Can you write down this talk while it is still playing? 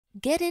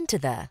Get into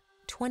the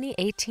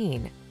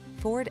 2018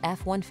 Ford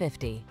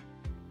F-150.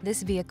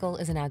 This vehicle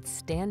is an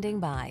outstanding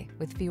buy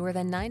with fewer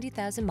than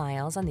 90,000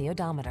 miles on the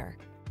odometer.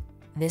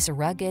 This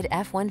rugged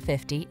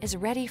F-150 is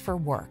ready for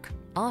work,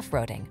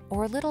 off-roading,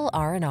 or a little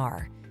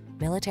R&R.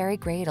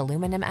 Military-grade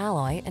aluminum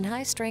alloy and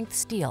high-strength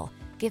steel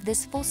give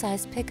this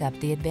full-size pickup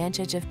the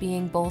advantage of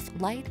being both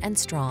light and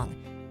strong,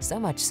 so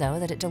much so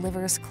that it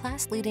delivers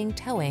class-leading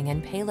towing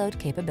and payload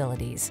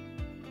capabilities.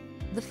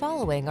 The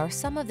following are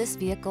some of this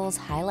vehicle's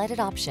highlighted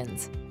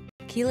options: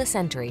 keyless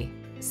entry,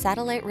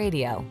 satellite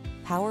radio,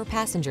 power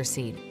passenger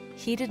seat,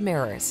 heated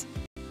mirrors,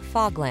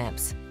 fog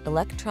lamps,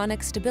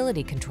 electronic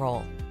stability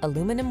control,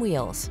 aluminum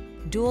wheels,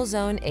 dual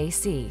zone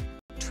AC,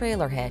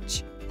 trailer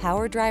hitch,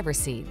 power driver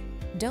seat.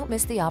 Don't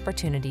miss the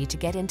opportunity to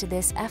get into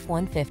this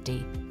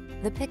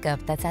F-150, the pickup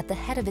that's at the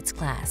head of its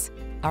class.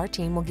 Our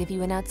team will give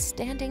you an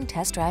outstanding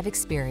test drive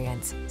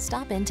experience.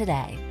 Stop in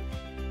today.